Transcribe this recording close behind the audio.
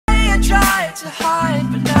tried to hide,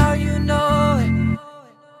 but now you know it,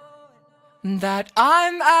 that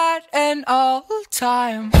I'm at an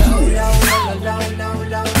all-time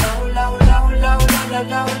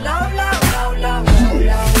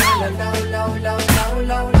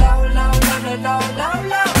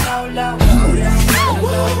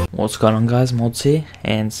What's going on, guys? MoDz here,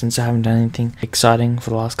 and since I haven't done anything exciting for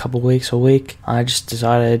the last couple of weeks or week, I just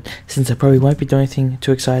decided, since I probably won't be doing anything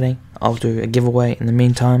too exciting, I'll do a giveaway in the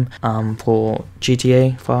meantime for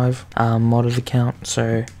GTA 5 modded account.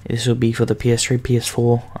 So this will be for the PS3,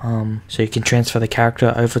 Ps4, so you can transfer the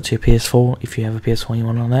character over to Ps4 if you have a Ps4 you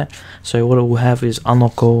want on that. So what it will have is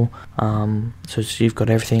unlock all, so you've got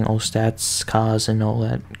everything, all stats, cars and all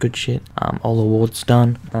that good shit, all awards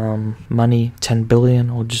done, money 10 billion,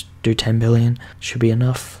 or just do 10 billion, should be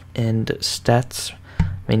enough, and stats,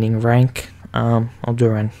 meaning rank, I'll do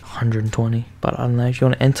around 120, but I don't know. If you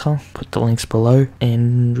want to enter, put the links below,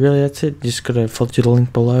 and really that's it. Just gotta follow to the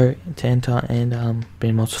link below to enter, and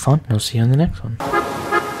been lots of fun. I'll see you on the next one.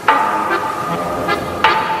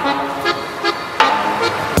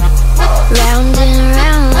 Round and